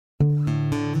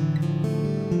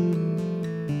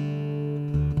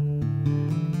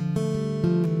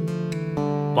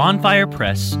Bonfire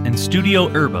Press and Studio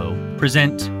Urbo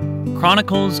present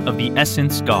Chronicles of the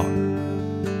Essence Guard,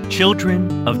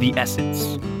 Children of the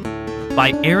Essence,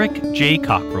 by Eric J.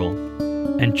 Cockrell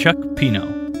and Chuck Pino,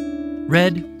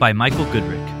 read by Michael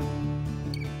Goodrick.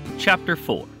 Chapter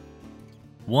 4,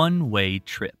 One-Way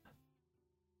Trip.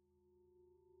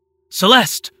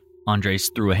 Celeste! Andres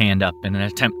threw a hand up in an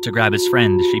attempt to grab his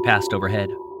friend as she passed overhead.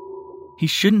 He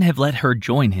shouldn't have let her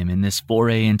join him in this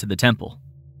foray into the temple.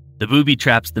 The booby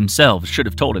traps themselves should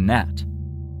have told him that.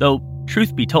 Though,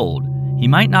 truth be told, he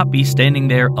might not be standing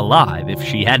there alive if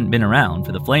she hadn't been around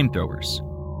for the flamethrowers.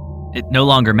 It no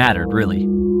longer mattered, really.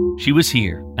 She was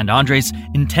here, and Andres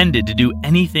intended to do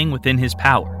anything within his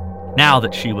power, now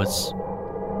that she was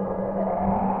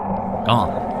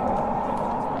gone.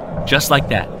 Just like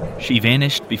that, she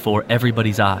vanished before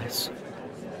everybody's eyes.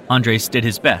 Andres did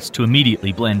his best to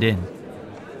immediately blend in.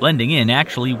 Blending in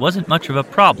actually wasn't much of a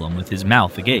problem with his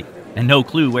mouth agape, and no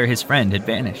clue where his friend had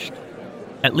vanished.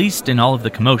 At least in all of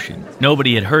the commotion,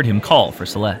 nobody had heard him call for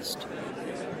Celeste.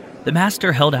 The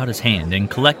master held out his hand and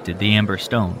collected the amber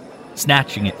stone,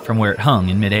 snatching it from where it hung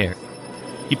in midair.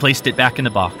 He placed it back in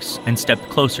the box and stepped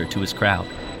closer to his crowd.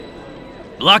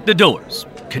 Lock the doors.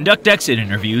 Conduct exit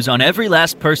interviews on every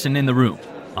last person in the room.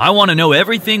 I want to know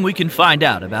everything we can find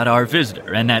out about our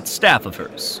visitor and that staff of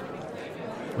hers.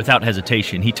 Without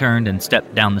hesitation, he turned and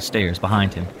stepped down the stairs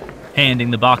behind him,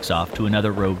 handing the box off to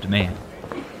another robed man.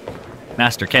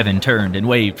 Master Kevin turned and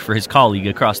waved for his colleague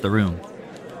across the room.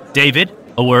 David,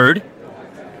 a word?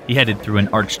 He headed through an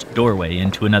arched doorway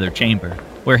into another chamber,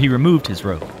 where he removed his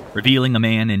robe, revealing a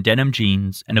man in denim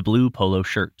jeans and a blue polo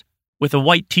shirt, with a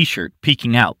white t-shirt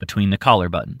peeking out between the collar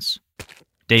buttons.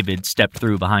 David stepped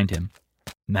through behind him.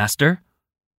 Master?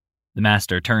 The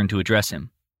master turned to address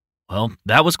him. Well,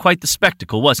 that was quite the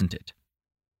spectacle, wasn't it?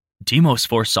 Deimos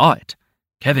foresaw it.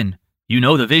 Kevin, you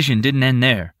know the vision didn't end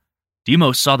there.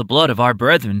 Deimos saw the blood of our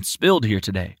brethren spilled here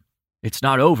today. It's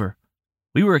not over.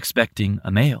 We were expecting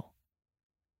a male.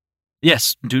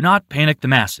 Yes, do not panic the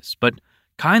masses, but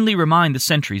kindly remind the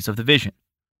sentries of the vision.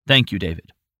 Thank you,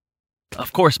 David.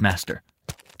 Of course, Master.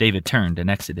 David turned and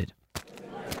exited.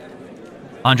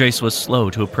 Andres was slow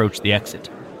to approach the exit.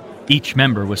 Each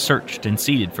member was searched and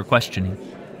seated for questioning.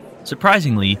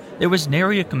 Surprisingly, there was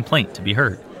nary a complaint to be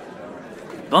heard.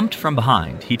 Bumped from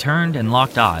behind, he turned and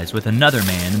locked eyes with another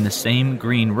man in the same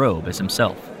green robe as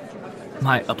himself.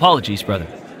 My apologies, brother,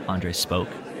 Andres spoke.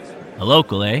 A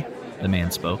local, eh? The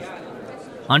man spoke.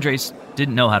 Andres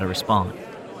didn't know how to respond.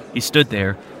 He stood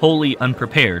there, wholly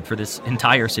unprepared for this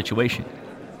entire situation.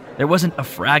 There wasn't a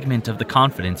fragment of the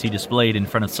confidence he displayed in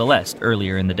front of Celeste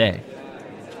earlier in the day.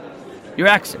 Your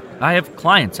accent. I have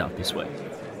clients out this way.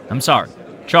 I'm sorry.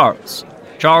 Charles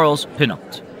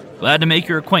Pinault. Glad to make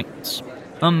your acquaintance.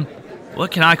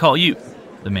 What can I call you?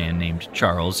 The man named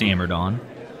Charles yammered on.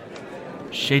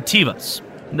 Shetivas.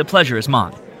 The pleasure is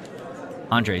mine.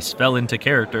 Andres fell into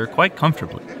character quite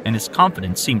comfortably, and his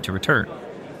confidence seemed to return.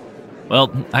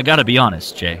 Well, I gotta be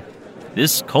honest, Jay.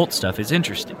 This cult stuff is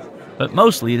interesting, but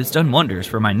mostly it has done wonders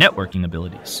for my networking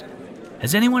abilities.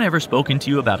 Has anyone ever spoken to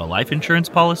you about a life insurance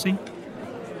policy?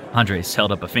 Andres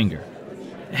held up a finger.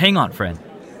 Hang on, friend.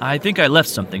 I think I left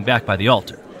something back by the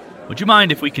altar. Would you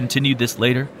mind if we continued this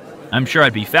later? I'm sure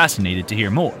I'd be fascinated to hear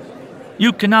more.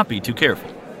 You cannot be too careful.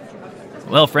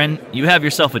 Well, friend, you have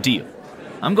yourself a deal.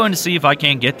 I'm going to see if I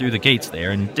can't get through the gates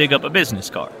there and dig up a business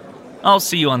card. I'll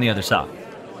see you on the other side.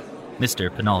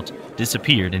 Mr. Pinault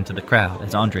disappeared into the crowd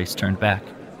as Andres turned back.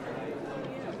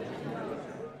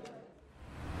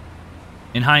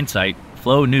 In hindsight,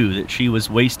 Flo knew that she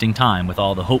was wasting time with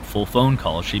all the hopeful phone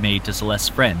calls she made to Celeste's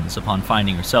friends upon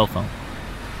finding her cell phone.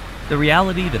 The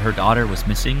reality that her daughter was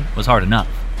missing was hard enough,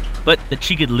 but that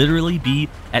she could literally be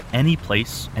at any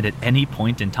place and at any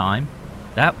point in time,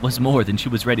 that was more than she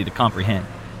was ready to comprehend.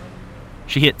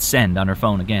 She hit send on her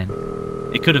phone again.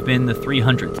 It could have been the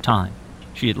 300th time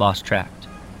she had lost track.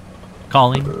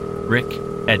 Calling Rick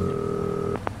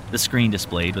Edmond. The screen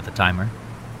displayed with a timer.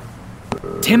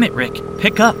 Damn it, Rick,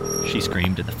 pick up, she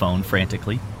screamed at the phone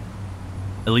frantically.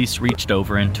 Elise reached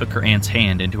over and took her aunt's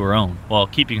hand into her own while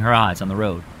keeping her eyes on the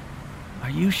road. Are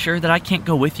you sure that I can't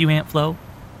go with you, Aunt Flo?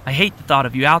 I hate the thought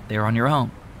of you out there on your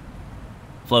own.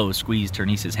 Flo squeezed her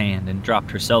niece's hand and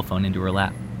dropped her cell phone into her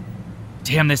lap.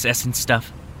 Damn this essence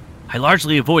stuff. I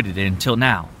largely avoided it until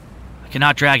now. I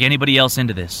cannot drag anybody else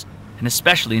into this, and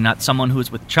especially not someone who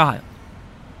is with child.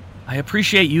 I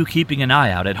appreciate you keeping an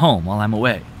eye out at home while I'm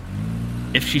away.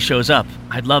 If she shows up,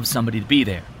 I'd love somebody to be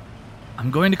there.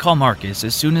 I'm going to call Marcus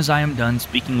as soon as I am done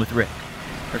speaking with Rick.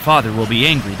 Her father will be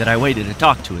angry that I waited to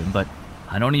talk to him, but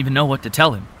I don't even know what to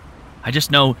tell him. I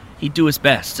just know he'd do his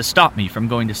best to stop me from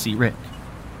going to see Rick.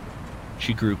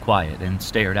 she grew quiet and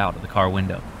stared out of the car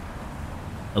window.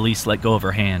 Elise let go of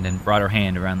her hand and brought her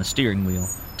hand around the steering wheel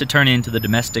to turn into the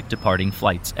domestic departing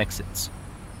flight's exits.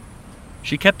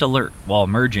 She kept alert while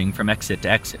merging from exit to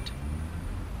exit.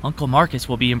 Uncle Marcus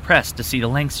will be impressed to see the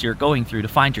lengths you're going through to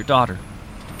find your daughter.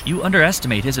 You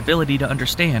underestimate his ability to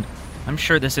understand. I'm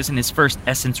sure this isn't his first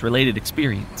Essence-related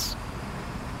experience.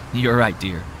 You're right,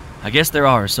 dear. I guess there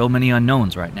are so many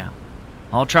unknowns right now.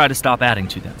 I'll try to stop adding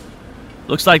to them.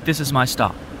 Looks like this is my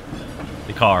stop.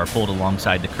 The car pulled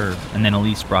alongside the curb, and then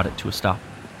Elise brought it to a stop.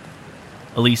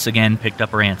 Elise again picked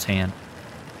up her aunt's hand.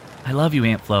 I love you,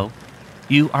 Aunt Flo.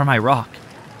 You are my rock,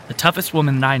 the toughest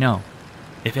woman that I know.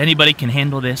 If anybody can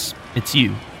handle this, it's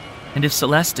you. And if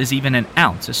Celeste is even an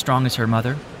ounce as strong as her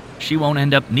mother, she won't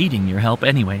end up needing your help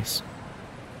anyways.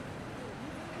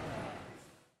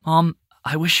 Mom,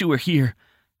 I wish you were here.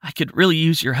 I could really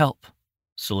use your help,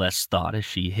 Celeste thought as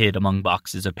she hid among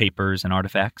boxes of papers and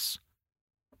artifacts.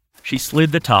 She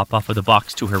slid the top off of the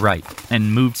box to her right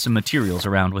and moved some materials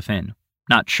around within.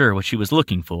 Not sure what she was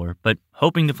looking for, but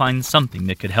hoping to find something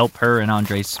that could help her and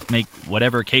Andres make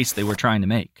whatever case they were trying to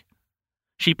make.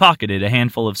 She pocketed a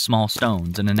handful of small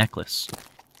stones and a necklace.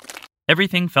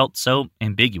 Everything felt so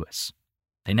ambiguous.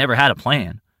 They never had a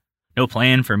plan. No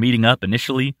plan for meeting up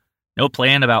initially, no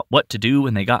plan about what to do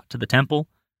when they got to the temple,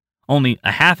 only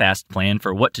a half-assed plan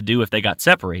for what to do if they got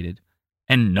separated,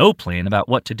 and no plan about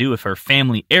what to do if her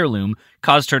family heirloom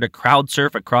caused her to crowd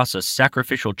surf across a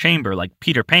sacrificial chamber like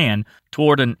Peter Pan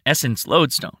toward an essence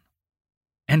lodestone.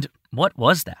 And what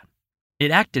was that?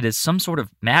 It acted as some sort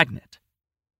of magnet.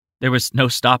 There was no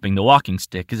stopping the walking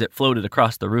stick as it floated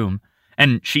across the room,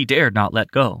 and she dared not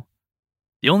let go.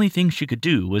 The only thing she could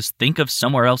do was think of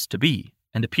somewhere else to be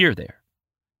and appear there.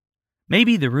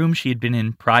 Maybe the room she had been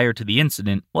in prior to the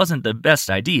incident wasn't the best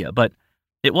idea, but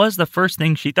it was the first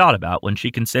thing she thought about when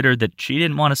she considered that she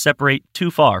didn't want to separate too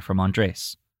far from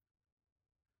Andres.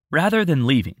 Rather than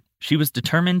leaving, she was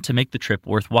determined to make the trip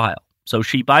worthwhile, so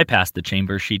she bypassed the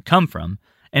chamber she'd come from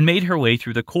and made her way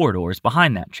through the corridors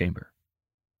behind that chamber.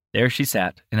 There she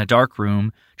sat, in a dark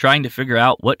room, trying to figure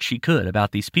out what she could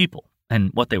about these people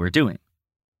and what they were doing.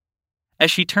 As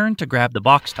she turned to grab the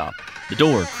box top, the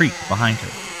door creaked behind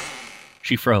her.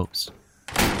 She froze.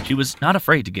 She was not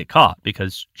afraid to get caught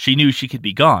because she knew she could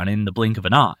be gone in the blink of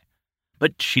an eye,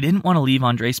 but she didn't want to leave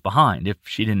Andres behind if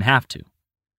she didn't have to.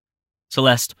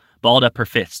 Celeste balled up her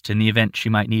fist in the event she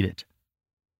might need it.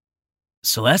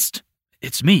 Celeste,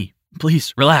 it's me.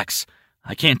 Please, relax.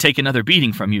 I can't take another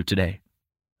beating from you today.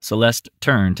 Celeste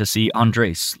turned to see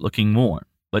Andres looking warm,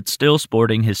 but still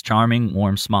sporting his charming,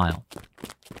 warm smile.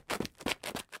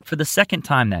 For the second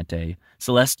time that day,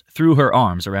 Celeste threw her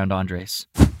arms around Andres.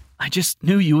 I just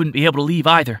knew you wouldn't be able to leave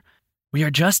either. We are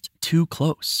just too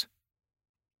close.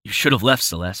 You should have left,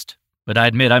 Celeste, but I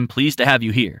admit I'm pleased to have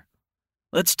you here.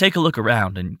 Let's take a look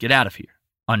around and get out of here,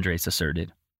 Andres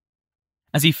asserted.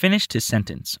 As he finished his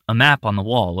sentence, a map on the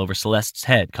wall over Celeste's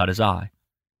head caught his eye.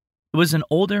 It was an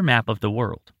older map of the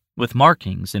world, with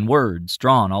markings and words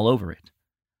drawn all over it.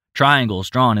 Triangles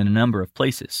drawn in a number of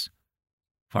places.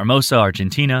 Formosa,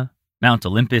 Argentina, Mount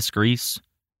Olympus, Greece,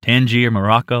 Tangier,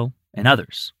 Morocco, and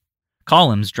others.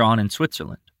 Columns drawn in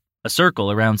Switzerland, a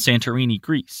circle around Santorini,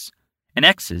 Greece, and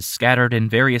X's scattered in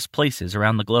various places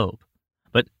around the globe,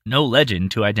 but no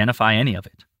legend to identify any of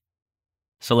it.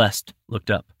 Celeste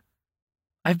looked up.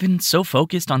 I've been so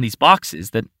focused on these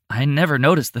boxes that I never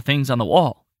noticed the things on the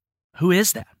wall. Who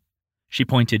is that? She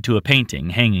pointed to a painting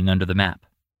hanging under the map.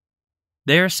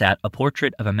 There sat a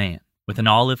portrait of a man with an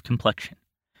olive complexion.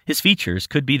 His features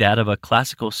could be that of a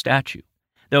classical statue,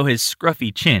 though his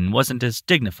scruffy chin wasn't as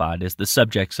dignified as the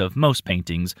subjects of most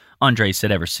paintings Andres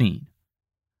had ever seen.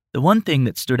 The one thing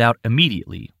that stood out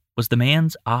immediately was the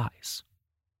man's eyes.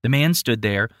 The man stood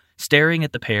there, staring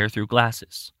at the pair through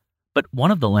glasses, but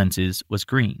one of the lenses was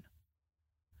green.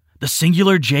 The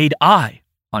singular jade eye,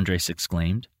 Andres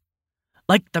exclaimed.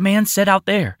 Like the man said out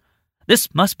there. This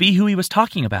must be who he was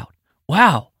talking about.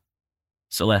 Wow.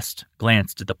 Celeste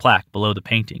glanced at the plaque below the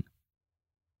painting.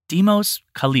 Demos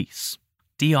Kalis,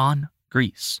 Dion,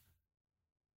 Greece.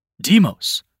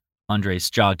 Demos, Andres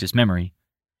jogged his memory.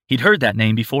 He'd heard that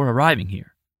name before arriving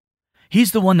here.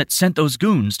 He's the one that sent those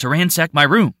goons to ransack my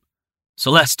room.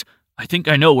 Celeste, I think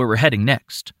I know where we're heading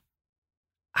next.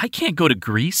 I can't go to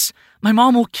Greece. My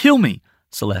mom will kill me,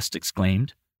 Celeste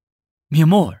exclaimed. Mi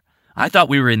amor, I thought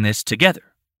we were in this together,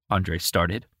 Andres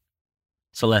started.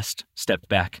 Celeste stepped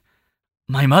back.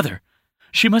 My mother.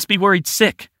 She must be worried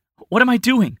sick. What am I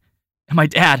doing? And my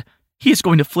dad, he is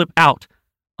going to flip out.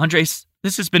 Andres,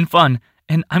 this has been fun,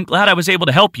 and I'm glad I was able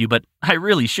to help you, but I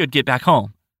really should get back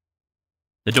home.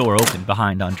 The door opened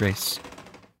behind Andres.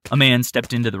 A man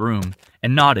stepped into the room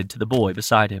and nodded to the boy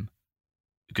beside him.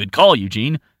 "Good call,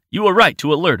 Eugene. You were right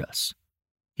to alert us."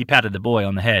 He patted the boy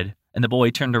on the head, and the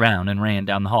boy turned around and ran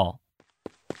down the hall.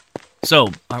 "So,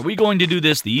 are we going to do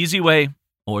this the easy way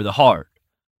or the hard?"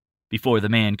 Before the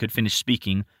man could finish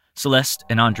speaking, Celeste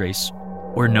and Andres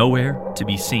were nowhere to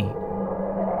be seen.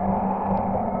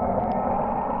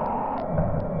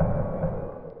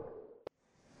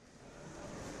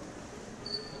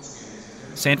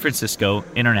 San Francisco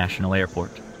International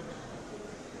Airport.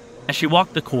 As she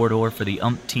walked the corridor for the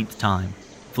umpteenth time,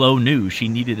 Flo knew she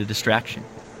needed a distraction.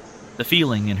 The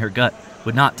feeling in her gut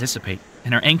would not dissipate,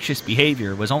 and her anxious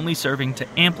behavior was only serving to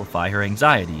amplify her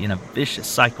anxiety in a vicious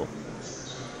cycle.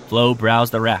 Flo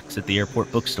browsed the racks at the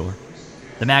airport bookstore.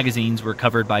 The magazines were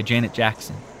covered by Janet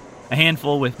Jackson, a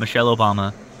handful with Michelle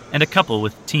Obama, and a couple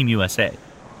with Team USA,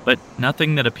 but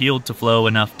nothing that appealed to Flo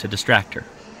enough to distract her.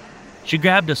 She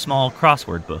grabbed a small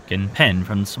crossword book and pen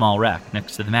from the small rack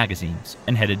next to the magazines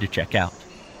and headed to check out.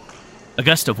 A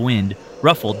gust of wind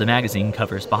ruffled the magazine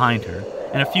covers behind her,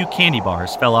 and a few candy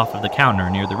bars fell off of the counter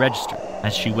near the register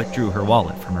as she withdrew her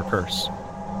wallet from her purse.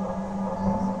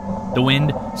 The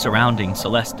wind surrounding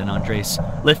Celeste and Andres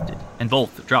lifted, and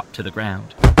both dropped to the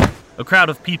ground. A crowd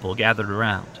of people gathered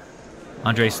around.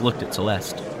 Andres looked at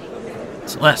Celeste.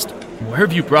 "Celeste, where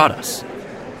have you brought us?"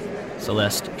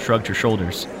 Celeste shrugged her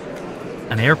shoulders.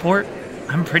 "An airport?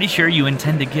 I'm pretty sure you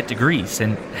intend to get to Greece,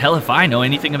 and hell if I know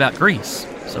anything about Greece.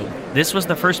 So this was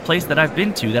the first place that I've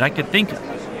been to that I could think of.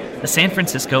 The San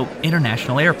Francisco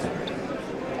International Airport."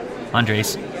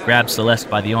 Andres grabbed Celeste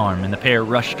by the arm, and the pair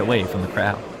rushed away from the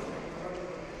crowd.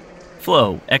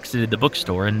 Flo exited the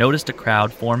bookstore and noticed a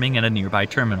crowd forming at a nearby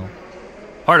terminal.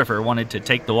 Part of her wanted to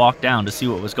take the walk down to see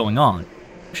what was going on.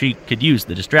 She could use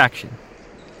the distraction.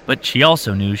 But she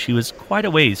also knew she was quite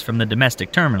a ways from the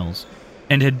domestic terminals,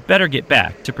 and had better get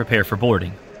back to prepare for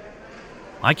boarding.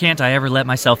 "Why can't I ever let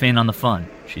myself in on the fun?"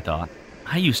 she thought.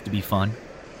 "I used to be fun."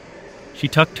 She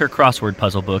tucked her crossword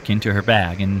puzzle book into her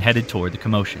bag and headed toward the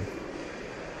commotion.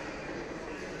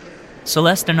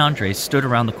 Celeste and Andres stood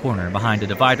around the corner behind a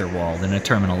divider wall in a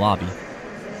terminal lobby.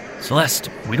 "Celeste,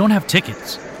 we don't have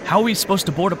tickets. How are we supposed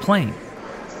to board a plane?"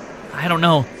 "I don't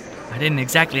know. I didn't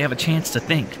exactly have a chance to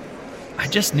think. I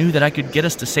just knew that I could get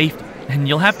us to safety, and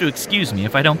you'll have to excuse me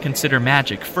if I don't consider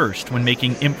magic first when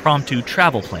making impromptu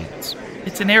travel plans.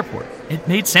 It's an airport. It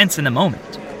made sense in the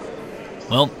moment."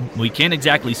 "Well, we can't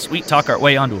exactly sweet-talk our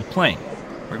way onto a plane.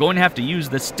 We're going to have to use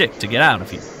this stick to get out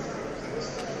of here."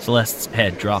 Celeste's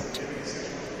head dropped.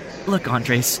 "Look,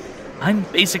 Andres, I'm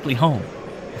basically home.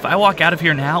 If I walk out of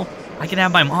here now, I can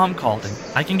have my mom called and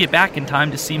I can get back in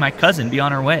time to see my cousin be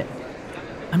on her way.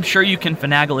 I'm sure you can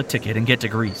finagle a ticket and get to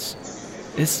Greece.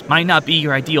 This might not be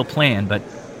your ideal plan, but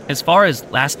as far as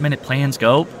last-minute plans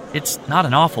go, it's not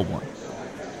an awful one."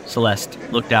 Celeste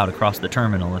looked out across the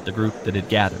terminal at the group that had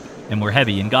gathered and were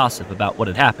heavy in gossip about what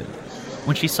had happened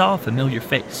when she saw a familiar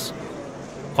face.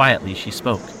 Quietly, she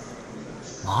spoke.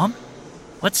 "Mom?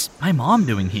 What's my mom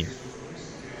doing here?"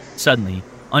 Suddenly,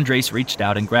 Andres reached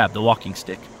out and grabbed the walking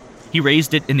stick. He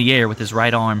raised it in the air with his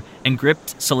right arm and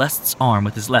gripped Celeste's arm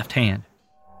with his left hand.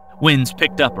 Winds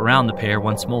picked up around the pair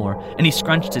once more, and he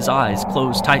scrunched his eyes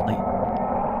closed tightly.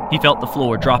 He felt the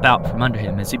floor drop out from under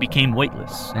him as he became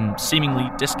weightless and seemingly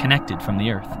disconnected from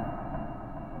the earth.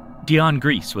 Dion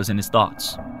Greece was in his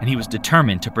thoughts, and he was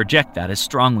determined to project that as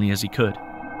strongly as he could.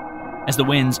 As the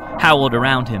winds howled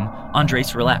around him,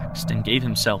 Andres relaxed and gave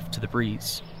himself to the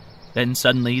breeze. Then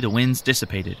suddenly the winds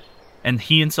dissipated, and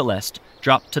he and Celeste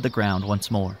dropped to the ground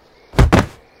once more.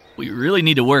 "We really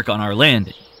need to work on our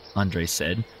landing," Andres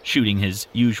said, shooting his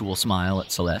usual smile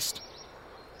at Celeste.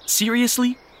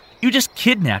 "Seriously? You just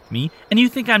kidnapped me, and you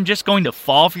think I'm just going to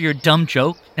fall for your dumb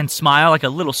joke and smile like a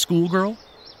little schoolgirl?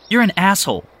 You're an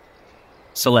asshole."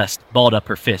 Celeste balled up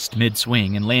her fist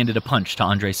mid-swing and landed a punch to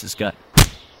Andres' gut.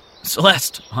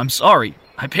 "Celeste, I'm sorry.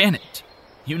 I panicked.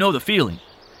 You know the feeling.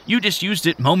 You just used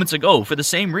it moments ago for the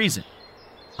same reason."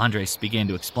 Andres began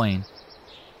to explain.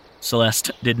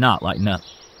 Celeste did not lighten up.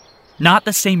 "Not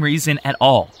the same reason at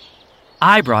all.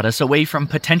 I brought us away from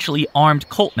potentially armed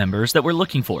cult members that were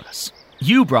looking for us.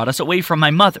 You brought us away from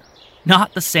my mother.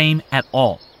 Not the same at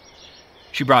all."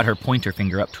 She brought her pointer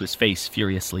finger up to his face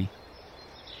furiously.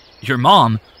 "Your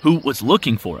mom, who was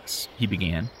looking for us," he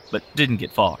began, but didn't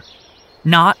get far.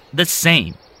 "Not the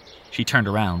same." She turned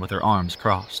around with her arms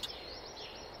crossed.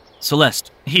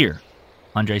 "Celeste, here."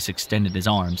 Andres extended his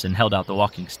arms and held out the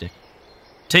walking stick.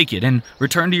 "Take it and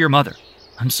return to your mother.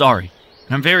 I'm sorry,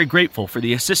 and I'm very grateful for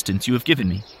the assistance you have given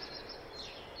me."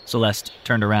 Celeste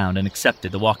turned around and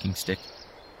accepted the walking stick.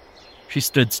 She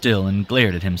stood still and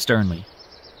glared at him sternly.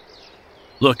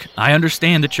 Look, I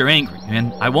understand that you're angry,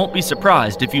 and I won't be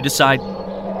surprised if you decide...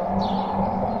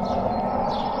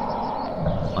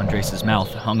 Andres'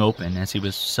 mouth hung open as he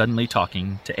was suddenly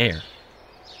talking to air.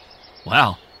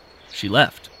 Wow, she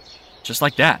left. Just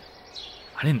like that.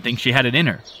 I didn't think she had it in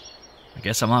her. I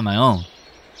guess I'm on my own,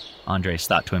 Andres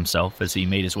thought to himself as he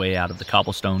made his way out of the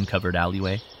cobblestone-covered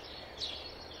alleyway.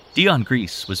 Dion,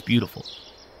 Greece was beautiful.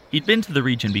 He'd been to the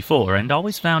region before and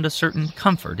always found a certain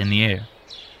comfort in the air.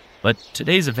 But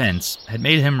today's events had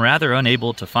made him rather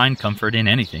unable to find comfort in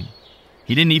anything.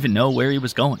 He didn't even know where he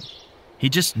was going. He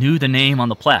just knew the name on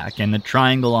the plaque and the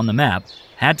triangle on the map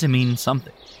had to mean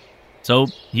something. So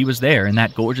he was there in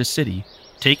that gorgeous city,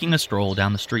 taking a stroll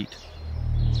down the street.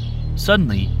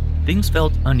 Suddenly, things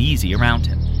felt uneasy around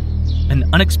him. An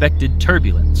unexpected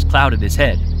turbulence clouded his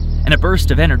head, and a burst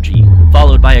of energy,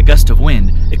 followed by a gust of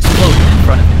wind, exploded in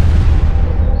front of him.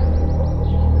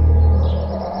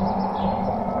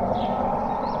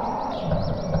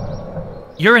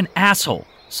 "You're an asshole,"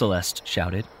 Celeste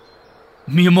shouted.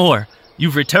 "Mi amor,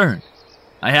 you've returned.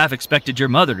 I half expected your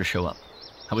mother to show up.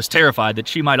 I was terrified that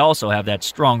she might also have that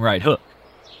strong right hook."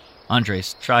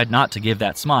 Andres tried not to give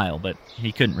that smile, but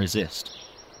he couldn't resist.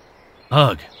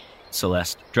 "Ugh,"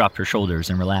 Celeste dropped her shoulders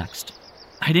and relaxed.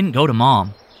 "I didn't go to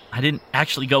Mom. I didn't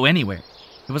actually go anywhere.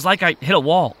 It was like I hit a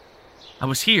wall. I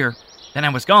was here, then I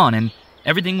was gone, and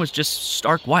everything was just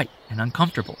stark white and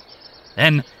uncomfortable.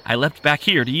 Then I leapt back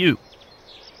here to you."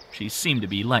 She seemed to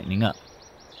be lightening up.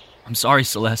 "I'm sorry,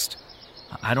 Celeste.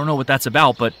 I don't know what that's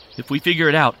about, but if we figure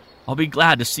it out, I'll be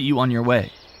glad to see you on your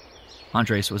way."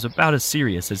 Andres was about as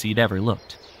serious as he'd ever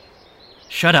looked.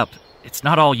 "Shut up. It's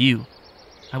not all you.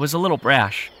 I was a little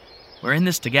brash. We're in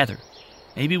this together.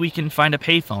 Maybe we can find a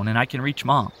payphone and I can reach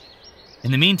Mom.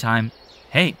 In the meantime,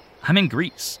 hey, I'm in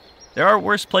Greece. There are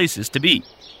worse places to be,"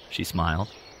 she smiled.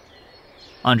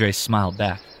 Andres smiled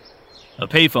back. "A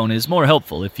payphone is more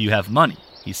helpful if you have money,"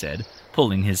 he said,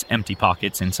 pulling his empty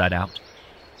pockets inside out.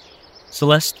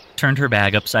 Celeste turned her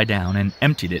bag upside down and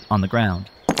emptied it on the ground.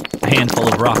 A handful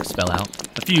of rocks fell out.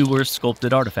 A few were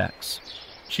sculpted artifacts.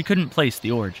 She couldn't place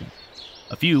the origin.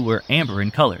 A few were amber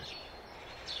in color.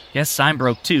 "Guess I'm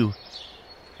broke too.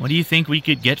 What do you think we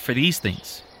could get for these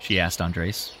things?" she asked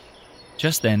Andres.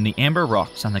 Just then, the amber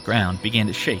rocks on the ground began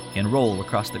to shake and roll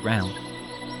across the ground.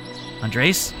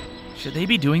 "Andres, should they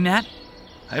be doing that?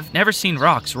 I've never seen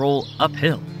rocks roll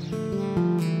uphill."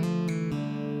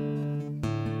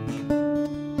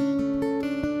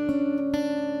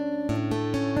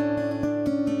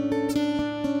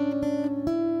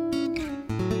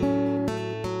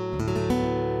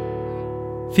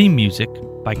 Theme music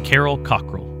by Carol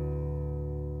Cockrell.